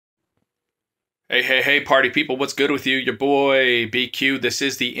Hey, party people, what's good with you? Your boy, BQ. This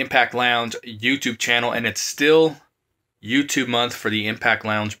is the Impact Lounge YouTube channel, and it's still YouTube month for the Impact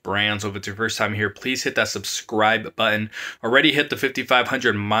Lounge brand. So if it's your first time here, please hit that subscribe button. Already hit the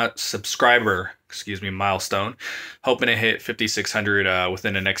 5,500 subscriber, milestone. Hoping to hit 5,600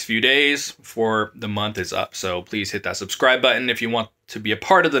 within the next few days before the month is up. So please hit that subscribe button if you want to be a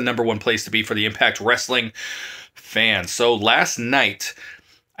part of the #1 place to be for the Impact Wrestling fans. So last night,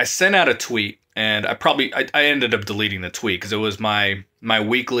 I sent out a tweet. And I ended up deleting the tweet because it was my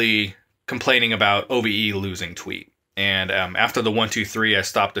weekly complaining about OVE losing tweet. And after the 1, 2, 3, I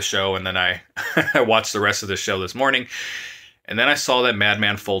stopped the show, and then I I watched the rest of the show this morning. And then I saw that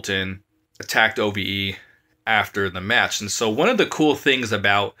Madman Fulton attacked OVE after the match. And so one of the cool things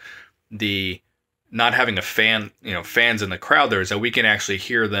about the not having a fans in the crowd there is that we can actually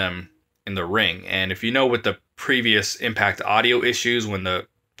hear them in the ring. And if you know, with the previous Impact audio issues, when the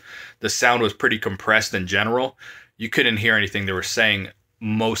sound was pretty compressed in general, you couldn't hear anything they were saying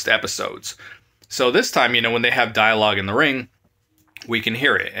most episodes. So this time, when they have dialogue in the ring, we can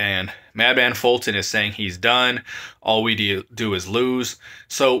hear it. And Madman Fulton is saying he's done. All we do is lose.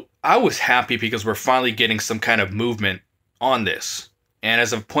 So I was happy because we're finally getting some kind of movement on this. And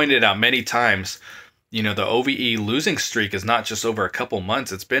as I've pointed out many times, the OVE losing streak is not just over a couple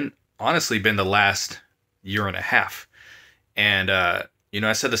months. It's honestly been the last year and a half. And,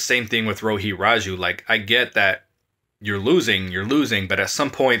 I said the same thing with Rohit Raju. Like, I get that you're losing, but at some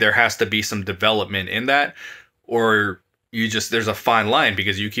point there has to be some development in that, or there's a fine line,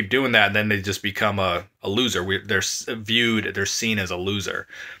 because you keep doing that and then they just become a loser. They're seen as a loser,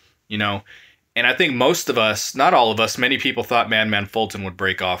 And I think most of us, not all of us, many people thought Madman Fulton would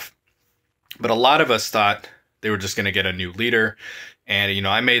break off, but a lot of us thought they were just going to get a new leader. And,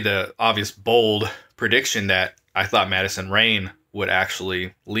 I made the obvious bold prediction that I thought Madison Rayne would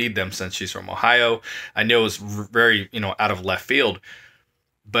actually lead them, since she's from Ohio. I know it was very, out of left field,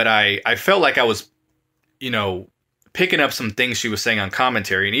 but I felt like I was, picking up some things she was saying on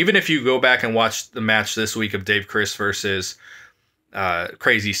commentary. And even if you go back and watch the match this week of Dave Chris versus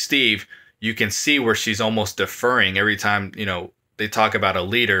Crazy Steve, you can see where she's almost deferring every time, they talk about a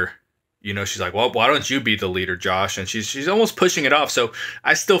leader. She's like, well, why don't you be the leader, Josh? And she's almost pushing it off. So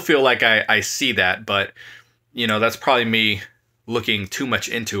I still feel like I see that, but, that's probably me looking too much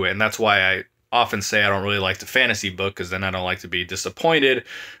into it. And that's why I often say I don't really like the fantasy book, because then I don't like to be disappointed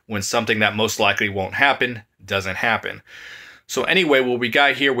when something that most likely won't happen doesn't happen. So anyway, what we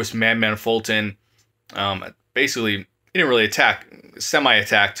got here was Madman Fulton. Basically, he didn't really attack,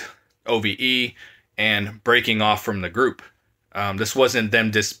 semi-attacked OVE and breaking off from the group. This wasn't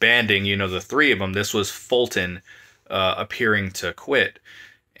them disbanding, the three of them. This was Fulton appearing to quit.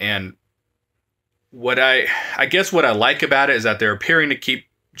 And what I guess what I like about it is that they're appearing to keep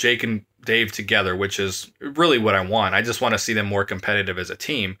Jake and Dave together, which is really what I want. I just want to see them more competitive as a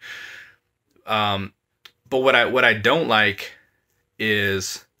team. But what I don't like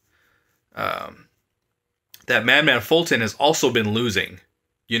is that Madman Fulton has also been losing.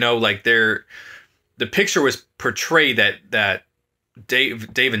 Like the picture was portrayed that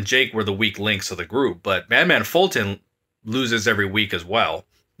Dave and Jake were the weak links of the group, but Madman Fulton loses every week as well.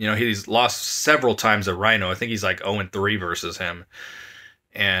 He's lost several times to Rhino. I think he's like 0-3 versus him.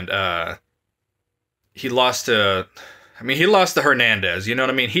 And he lost to Hernandez. You know what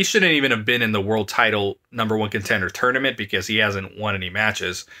I mean? He shouldn't even have been in the world title #1 contender tournament, because he hasn't won any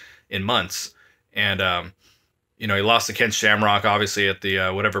matches in months. And, he lost to Ken Shamrock, obviously, at the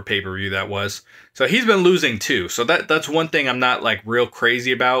whatever pay-per-view that was. So he's been losing too. So that's one thing I'm not like real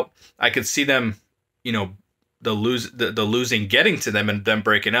crazy about. I could see them, the losing getting to them and them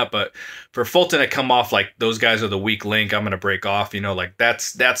breaking up, but for Fulton to come off like those guys are the weak link, I'm gonna break off, like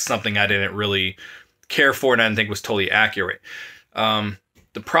that's something I didn't really care for, and I didn't think was totally accurate.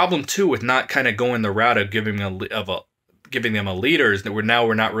 The problem too with not kind of going the route of giving them a leader is that we're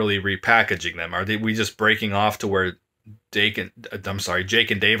not really repackaging them. Are we just breaking off to where Jake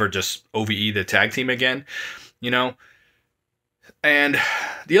and Dave are just OVE the tag team again, And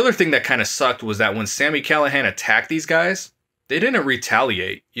the other thing that kind of sucked was that when Sami Callihan attacked these guys, they didn't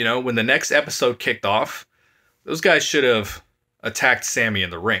retaliate. When the next episode kicked off, those guys should have attacked Sami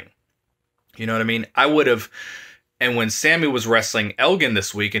in the ring. You know what I mean? I would have. And when Sami was wrestling Elgin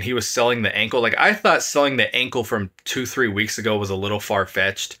this week and he was selling the ankle, like I thought selling the ankle from 2-3 weeks ago was a little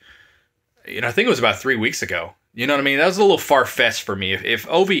far-fetched. I think it was about 3 weeks ago. You know what I mean? That was a little far-fetched for me. If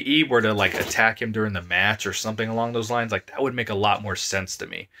OVE were to like attack him during the match or something along those lines, like that would make a lot more sense to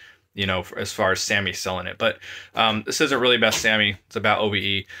me, as far as Sami selling it. But this isn't really about Sami. It's about OVE.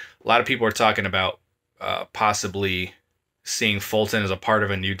 A lot of people are talking about possibly seeing Fulton as a part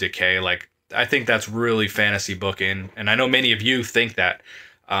of a new Decay. Like I think that's really fantasy booking, and I know many of you think that.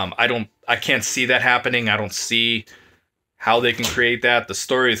 I can't see that happening. I don't see how they can create that. The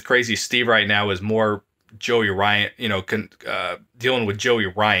story with Crazy Steve right now is more Joey Ryan, dealing with Joey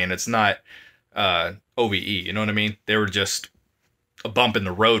Ryan. It's not OVE, you know what I mean? They were just a bump in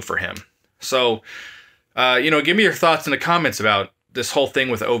the road for him. So, give me your thoughts in the comments about this whole thing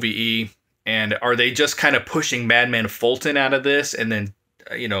with OVE, and are they just kind of pushing Madman Fulton out of this, and then,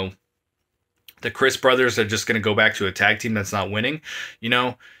 the Chris brothers are just going to go back to a tag team that's not winning?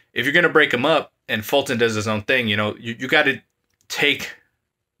 If you're going to break them up and Fulton does his own thing, you got to take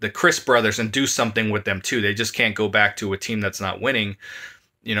the Chris brothers and do something with them too. They just can't go back to a team that's not winning,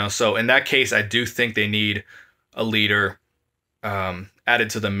 So in that case, I do think they need a leader added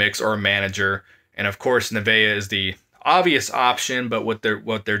to the mix, or a manager. And of course, Nevaeh is the obvious option, but what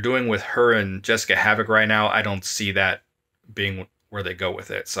they're doing with her and Jessica Havoc right now, I don't see that being where they go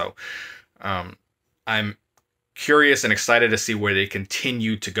with it. So I'm curious and excited to see where they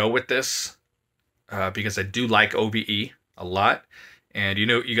continue to go with this, because I do like OVE a lot. And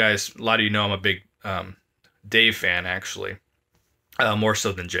you guys, a lot of you know I'm a big Dave fan, actually, more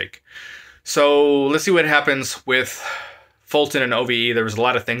so than Jake. So let's see what happens with Fulton and OVE. There was a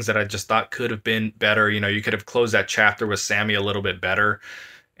lot of things that I just thought could have been better. You could have closed that chapter with Sammy a little bit better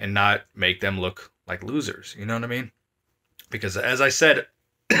and not make them look like losers. You know what I mean? Because as I said,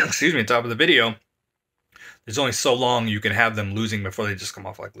 excuse me, top of the video, there's only so long you can have them losing before they just come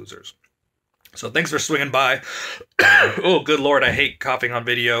off like losers. So thanks for swinging by. Oh, good Lord, I hate coughing on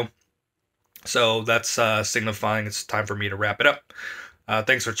video. So that's signifying it's time for me to wrap it up.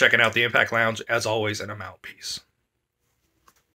 Thanks for checking out the Impact Lounge, as always, and I'm out. Peace.